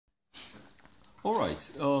Alright,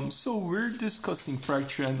 so we're discussing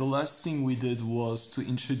fracture, and the last thing we did was to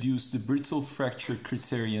introduce the brittle fracture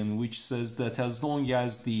criterion, which says that as long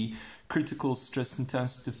as the critical stress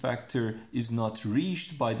intensity factor is not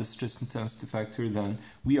reached by the stress intensity factor, then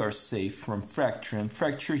we are safe from fracture. And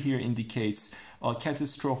fracture here indicates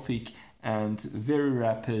catastrophic and very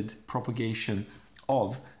rapid propagation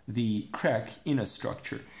of the crack in a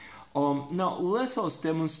structure. Now let us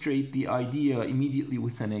demonstrate the idea immediately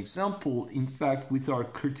with an example. In fact, with our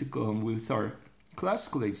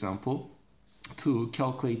classical example, to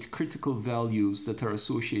calculate critical values that are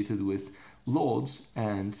associated with loads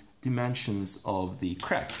and dimensions of the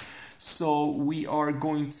crack. So we are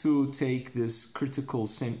going to take this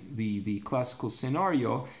the classical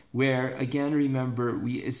scenario where, again, remember,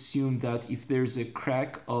 we assume that if there's a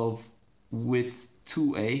crack of width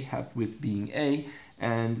 2a, half width being a,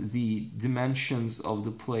 and the dimensions of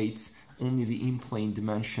the plate, only the in-plane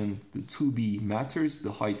dimension, the 2b matters,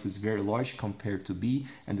 the height is very large compared to b,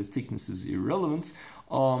 and the thickness is irrelevant,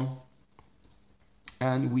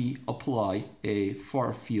 and we apply a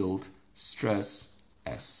far field stress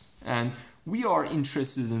S. And we are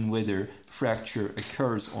interested in whether fracture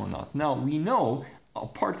occurs or not. Now, we know,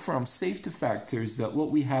 apart from safety factors, that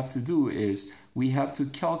what we have to do is we have to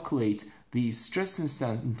calculate the stress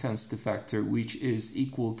intensity factor, which is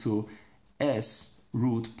equal to S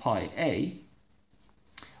root pi A,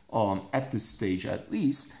 at this stage at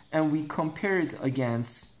least, and we compare it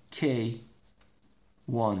against K1C,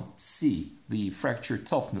 the fracture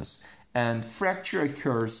toughness. And fracture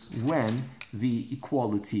occurs when the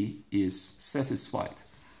equality is satisfied.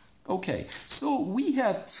 Okay, so we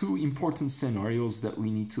have two important scenarios that we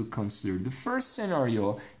need to consider. The first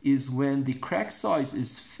scenario is when the crack size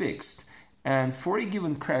is fixed, and for a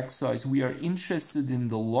given crack size, we are interested in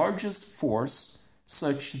the largest force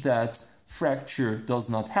such that fracture does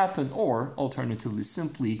not happen, or alternatively,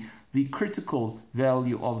 simply, the critical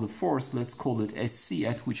value of the force, let's call it SC,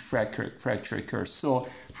 at which fracture occurs. So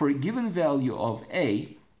for a given value of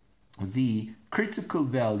A, the critical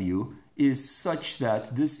value is such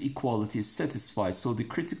that this equality is satisfied. So the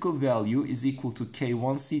critical value is equal to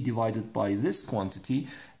K1C divided by this quantity,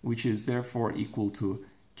 which is therefore equal to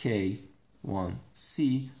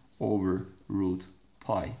K1C over root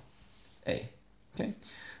pi A. Okay,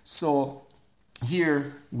 so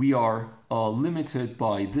here we are limited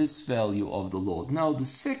by this value of the load. Now, the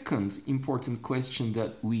second important question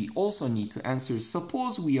that we also need to answer is,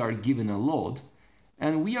 suppose we are given a load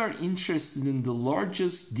and we are interested in the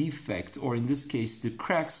largest defect, or in this case, the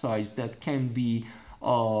crack size that can be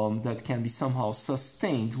somehow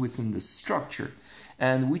sustained within the structure,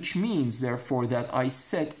 and which means therefore that I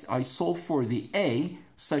solve for the A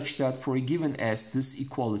such that for a given S this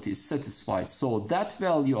equality is satisfied. So that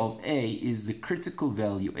value of A is the critical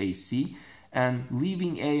value AC, and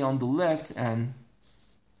leaving A on the left and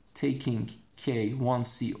taking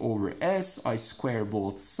K1C over S, I square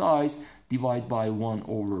both sides, divide by 1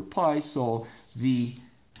 over pi. So the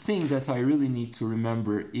thing that I really need to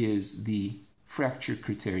remember is the fracture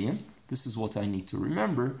criterion. This is what I need to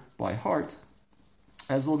remember by heart.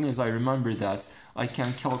 As long as I remember that, I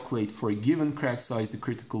can calculate for a given crack size the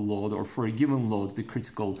critical load, or for a given load the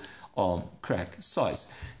critical crack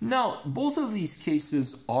size. Now, both of these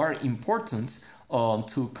cases are important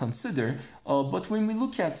to consider, but when we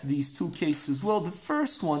look at these two cases, well, the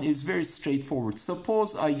first one is very straightforward.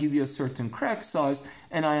 Suppose I give you a certain crack size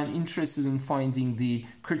and I am interested in finding the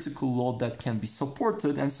critical load that can be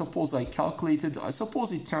supported, and suppose I calculate it, I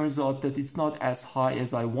suppose it turns out that it's not as high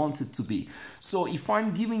as I want it to be. So if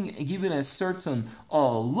I'm given a certain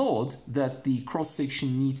load that the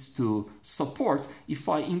cross-section needs to support, if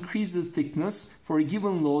I increase the thickness for a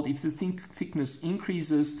given load, if the thickness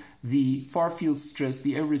increases, the far field stress,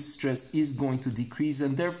 the average stress, is going to decrease,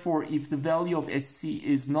 and therefore if the value of SC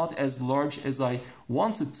is not as large as I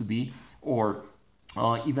want it to be, or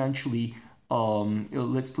eventually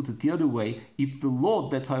let's put it the other way, if the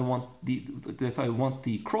load that I want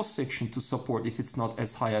the cross section to support, if it's not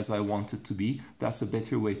as high as I want it to be, that's a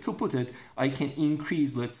better way to put it, I can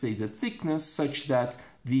increase, let's say, the thickness such that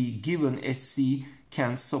the given SC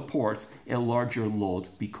can support a larger load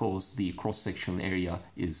because the cross-section area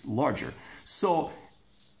is larger. So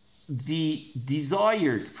the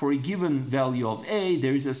desired, for a given value of A,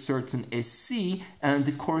 there is a certain SC, and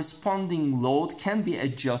the corresponding load can be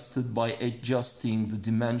adjusted by adjusting the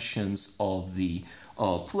dimensions of the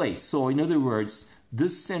plate. So in other words,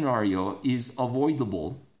 this scenario is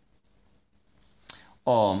avoidable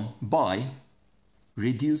by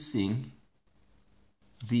reducing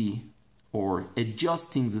or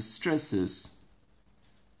adjusting the stresses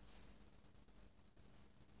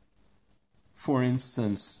for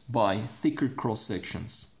instance, by thicker cross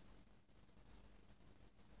sections.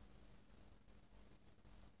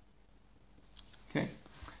 Okay,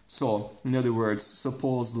 so in other words,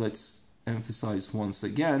 suppose, let's emphasize once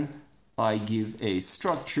again, I give a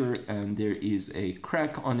structure and there is a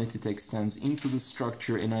crack on it, it extends into the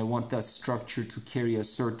structure, and I want that structure to carry a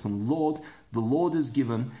certain load. The load is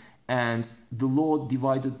given, and the load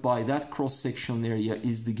divided by that cross-sectional area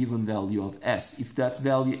is the given value of S. If that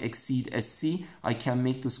value exceeds SC, I can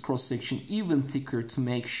make this cross-section even thicker to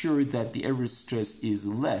make sure that the average stress is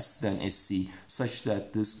less than SC, such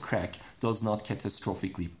that this crack does not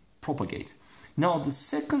catastrophically propagate. Now, the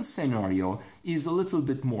second scenario is a little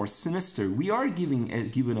bit more sinister. We are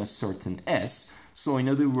given a certain S, so in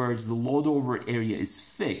other words, the load over area is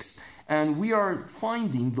fixed, and we are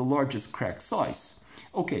finding the largest crack size.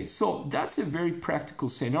 Okay, so that's a very practical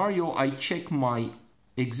scenario. I check my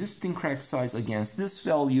existing crack size against this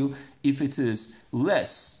value. If it is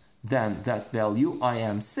less than that value, I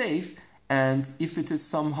am safe. And if it is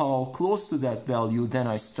somehow close to that value, then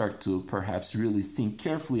I start to perhaps really think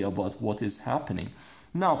carefully about what is happening.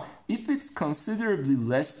 Now, if it's considerably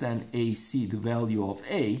less than AC, the value of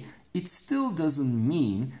A, it still doesn't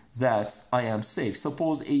mean that I am safe.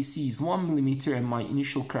 Suppose AC is 1 millimeter and my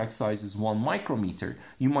initial crack size is 1 micrometer.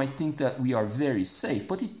 You might think that we are very safe,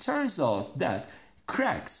 but it turns out that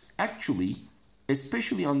cracks actually,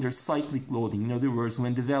 especially under cyclic loading, in other words,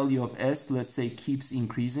 when the value of S, let's say, keeps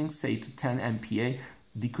increasing, say to 10 MPa,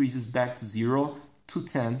 decreases back to 0, to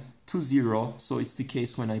 10, to 0. So it's the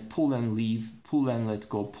case when I pull and leave, pull and let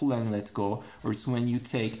go, pull and let go, or it's when you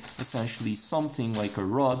take essentially something like a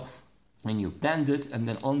rod and you bend it and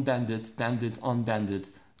then unbend it, bend it, unbend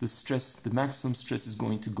it. The stress, the maximum stress is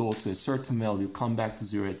going to go to a certain value, come back to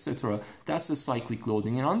 0, etc. That's a cyclic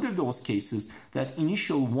loading. And under those cases, that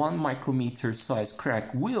initial 1 micrometer size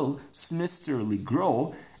crack will sinisterly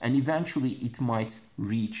grow, and eventually it might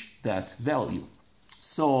reach that value.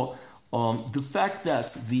 So the fact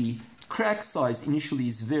that the crack size initially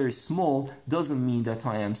is very small doesn't mean that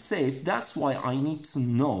I am safe. That's why I need to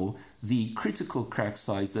know the critical crack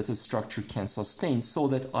size that a structure can sustain, so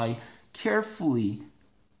that I carefully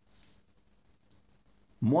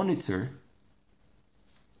monitor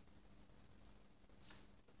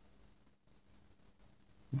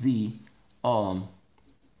the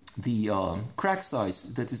crack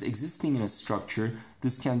size that is existing in a structure.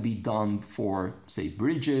 This can be done for, say,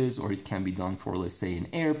 bridges, or it can be done for, let's say, an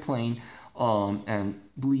airplane, and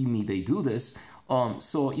believe me, they do this.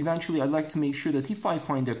 So eventually I'd like to make sure that if I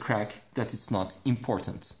find a crack, that it's not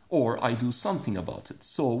important, or I do something about it.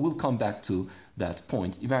 So we'll come back to that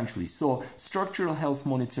point eventually. So structural health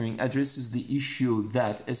monitoring addresses the issue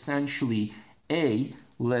that essentially A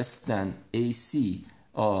less than AC,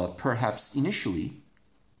 perhaps initially,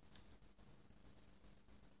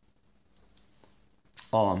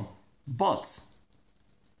 but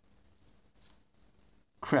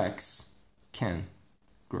cracks can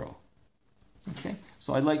grow. Okay,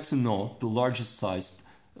 so I'd like to know the largest sized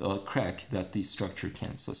crack that the structure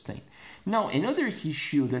can sustain. Now, another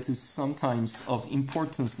issue that is sometimes of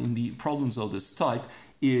importance in the problems of this type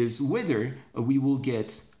is whether we will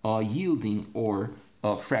get yielding or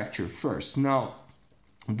fracture first. Now,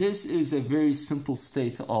 this is a very simple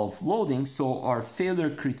state of loading, so our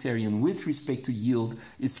failure criterion with respect to yield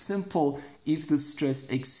is simple. If the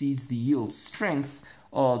stress exceeds the yield strength,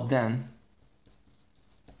 then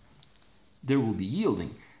there will be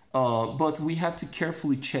yielding. But we have to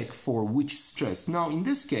carefully check for which stress. Now, in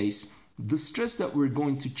this case, the stress that we're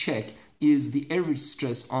going to check is the average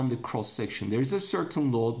stress on the cross section. There's a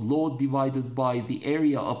certain load divided by the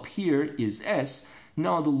area up here is S.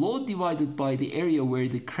 Now, the load divided by the area where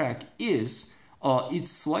the crack is, it's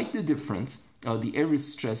slightly different, the average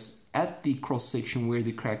stress at the cross-section where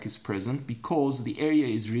the crack is present, because the area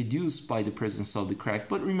is reduced by the presence of the crack.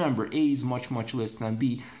 But remember, A is much, much less than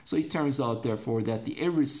B, so it turns out, therefore, that the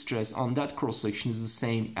average stress on that cross-section is the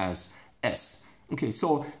same as S. Okay,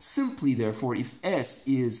 so simply, therefore, if S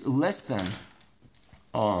is less than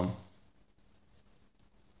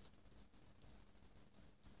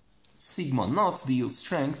sigma naught, the yield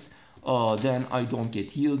strength, then I don't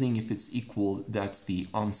get yielding. If it's equal, that's the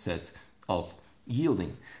onset of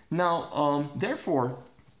yielding. Now, therefore,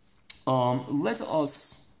 let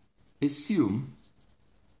us assume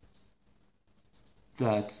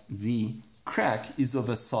that the crack is of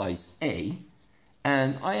a size A,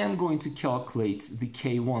 and I am going to calculate the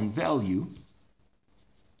K1 value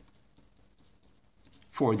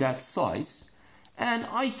for that size, and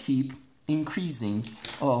I keep increasing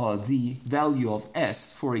the value of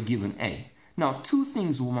S for a given A. Now, two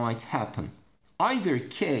things might happen. Either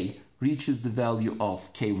K reaches the value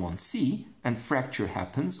of K1C and fracture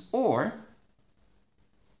happens, or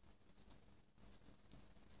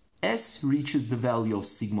S reaches the value of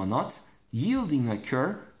sigma naught, yielding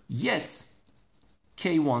occur, yet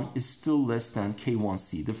K1 is still less than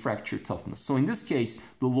K1C, the fracture toughness. So in this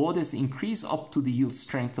case, the load has increased up to the yield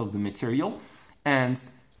strength of the material and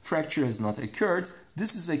fracture has not occurred.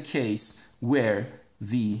 This is a case where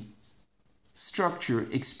the structure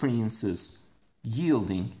experiences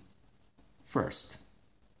yielding first.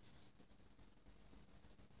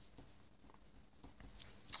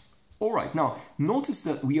 All right, now notice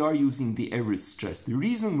that we are using the average stress. The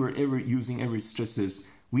reason we're using average stress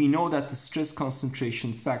is we know that the stress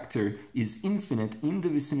concentration factor is infinite. In the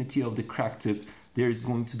vicinity of the crack tip, there is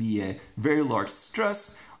going to be a very large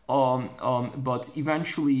stress, but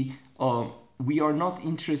eventually we are not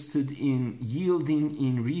interested in yielding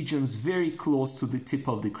in regions very close to the tip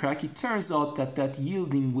of the crack. It turns out that that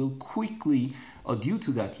yielding will quickly, due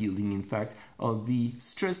to that yielding in fact, the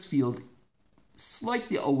stress field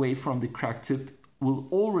slightly away from the crack tip will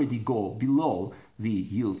already go below the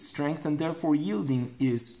yield strength, and therefore yielding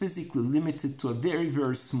is physically limited to a very,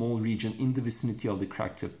 very small region in the vicinity of the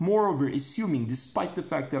crack tip. Moreover, assuming, despite the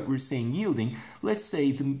fact that we're saying yielding, let's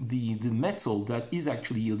say the metal that is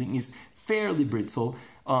actually yielding is fairly brittle,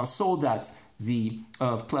 so that the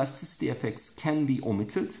plasticity effects can be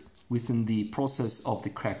omitted within the process of the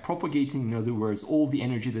crack propagating. In other words, all the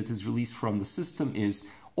energy that is released from the system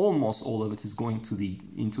is almost all of it is going to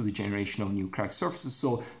into the generation of new crack surfaces.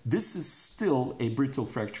 So this is still a brittle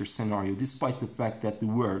fracture scenario, despite the fact that the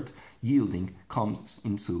word yielding comes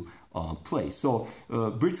into play. So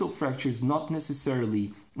brittle fracture is not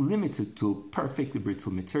necessarily limited to perfectly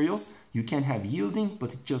brittle materials. You can have yielding,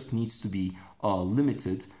 but it just needs to be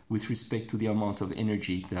limited with respect to the amount of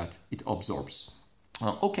energy that it absorbs.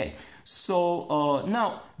 Okay, so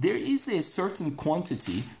now there is a certain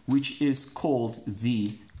quantity which is called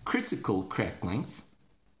the critical crack length,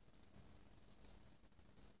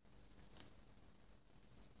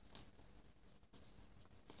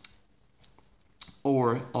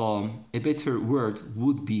 or a better word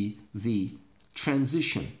would be the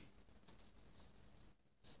transition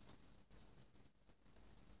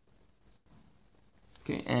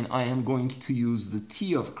Okay, and I am going to use the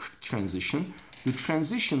T of transition, the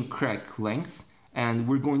transition crack length, and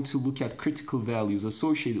we're going to look at critical values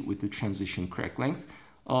associated with the transition crack length,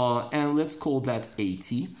 and let's call that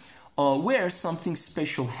AT, where something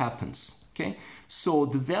special happens. Okay, so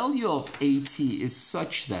the value of AT is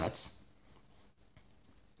such that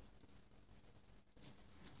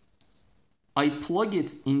I plug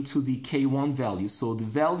it into the K1 value, so the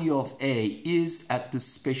value of A is at the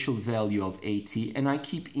special value of AT, and I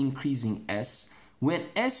keep increasing S. When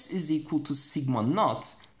S is equal to sigma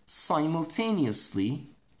naught, simultaneously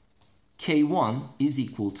K1 is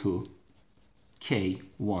equal to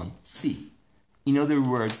K1C. In other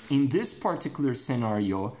words, in this particular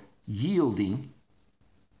scenario, yielding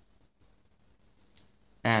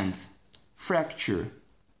and fracture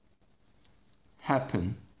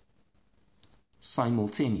happen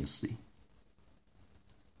simultaneously.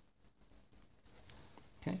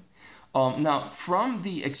 Okay. Now, from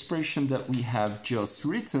the expression that we have just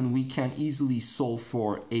written, we can easily solve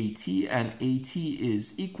for AT, and AT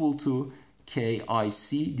is equal to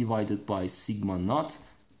KIC divided by sigma naught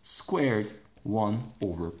squared 1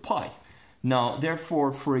 over pi. Now,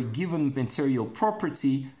 therefore, for a given material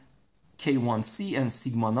property, K1C and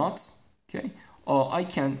sigma naught, okay, I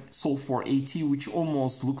can solve for AT, which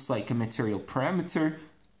almost looks like a material parameter.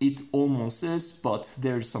 It almost is, but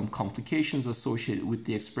there's some complications associated with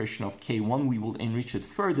the expression of K1. We will enrich it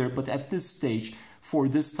further, but at this stage, for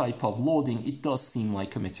this type of loading, it does seem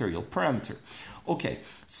like a material parameter. Okay,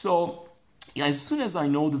 so as soon as I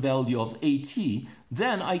know the value of AT,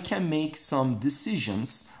 then I can make some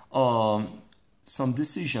decisions,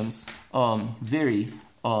 very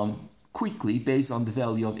quickly based on the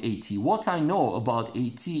value of AT. What I know about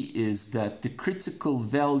AT is that the critical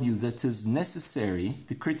value that is necessary,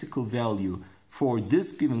 the critical value for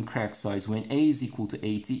this given crack size when A is equal to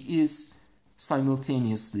AT is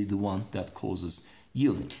simultaneously the one that causes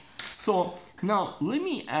yielding. So now let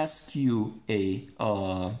me ask you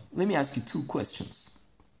two questions.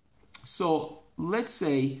 So let's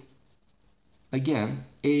say again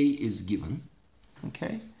A is given,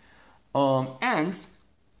 okay, and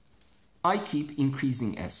I keep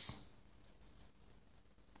increasing S.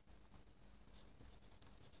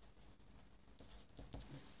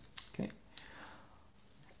 Okay.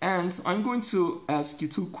 And I'm going to ask you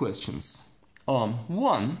two questions.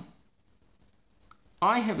 One,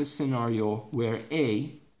 I have a scenario where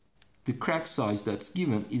A the crack size that's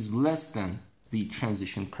given is less than the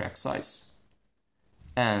transition crack size.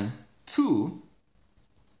 And 2,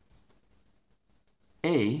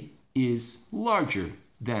 A is larger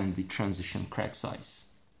than the transition crack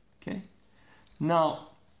size. Okay? Now,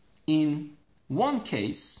 in one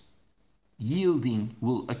case, yielding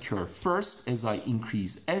will occur first as I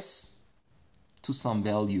increase S to some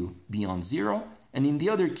value beyond 0. And in the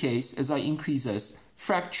other case, as I increase S,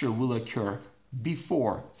 fracture will occur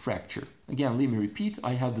before fracture. Again, let me repeat.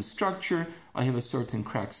 I have the structure, I have a certain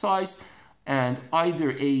crack size, and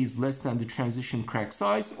either A is less than the transition crack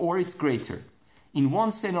size or it's greater. In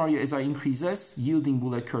one scenario, as I increase S, yielding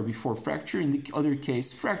will occur before fracture. In the other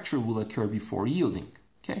case, fracture will occur before yielding.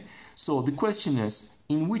 Okay? So the question is,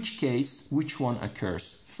 in which case, which one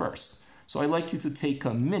occurs first? So I'd like you to take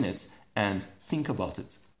a minute and think about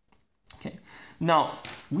it. Okay. Now,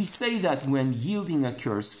 we say that when yielding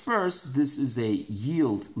occurs first, this is a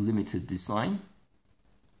yield-limited design.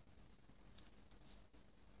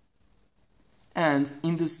 And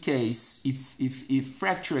in this case, if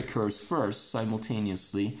fracture occurs first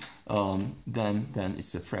simultaneously, then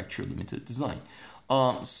it's a fracture-limited design.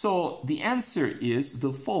 So the answer is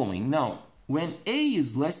the following. Now, when A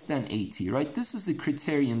is less than 80, right, this is the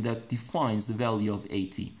criterion that defines the value of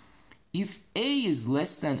 80. If A is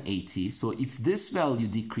less than 80, so if this value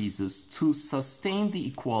decreases, to sustain the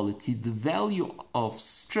equality, the value of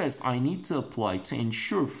stress I need to apply to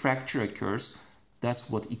ensure fracture occurs, that's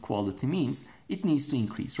what equality means, it needs to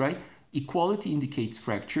increase, right? Equality indicates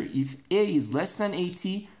fracture. If A is less than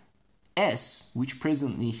 80, S, which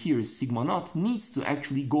presently here is sigma naught, needs to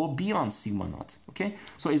actually go beyond sigma naught, okay?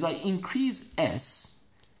 So as I increase S,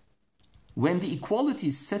 when the equality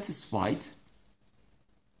is satisfied,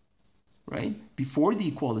 right, before the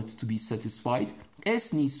equality to be satisfied,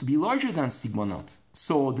 S needs to be larger than sigma naught.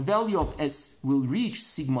 So the value of S will reach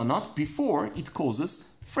sigma naught before it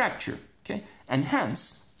causes fracture, okay? And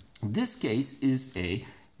hence, this case is a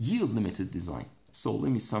yield-limited design. So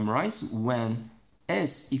let me summarize. When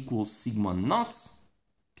S equals sigma naught,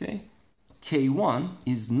 okay, K1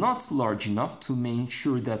 is not large enough to make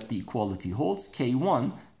sure that the equality holds.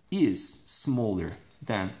 K1 is smaller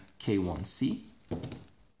than K1C.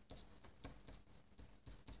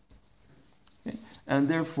 Okay. And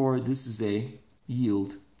therefore, this is a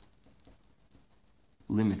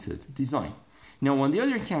yield-limited design. Now, on the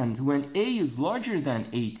other hand, when A is larger than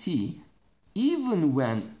AT, even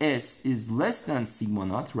when S is less than sigma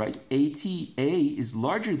naught, right, A is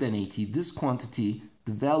larger than AT, this quantity,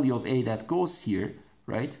 the value of A that goes here,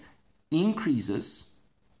 right, increases.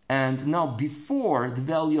 And now before the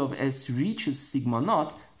value of S reaches sigma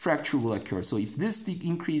naught, fracture will occur. So if this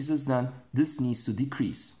increases, then this needs to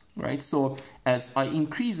decrease, right? So as I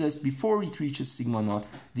increase S before it reaches sigma naught,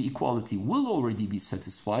 the equality will already be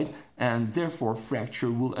satisfied, and therefore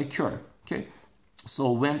fracture will occur, okay?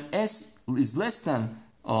 So when S is less than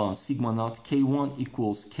sigma naught, K1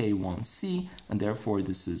 equals K1C, and therefore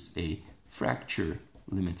this is a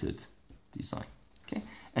fracture-limited design. Okay?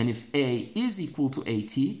 And if A is equal to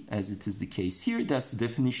AT, as it is the case here, that's the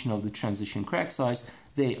definition of the transition crack size,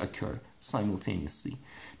 they occur simultaneously.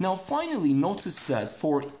 Now finally, notice that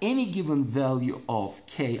for any given value of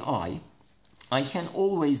Ki, I can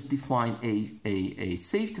always define a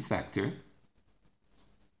safety factor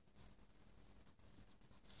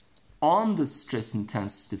on the stress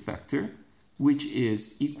intensity factor, which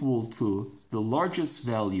is equal to the largest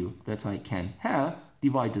value that I can have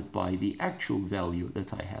divided by the actual value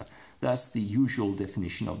that I have. That's the usual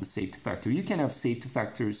definition of the safety factor. You can have safety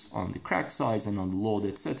factors on the crack size and on the load,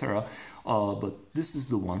 etc. But this is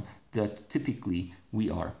the one that typically we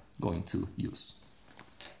are going to use.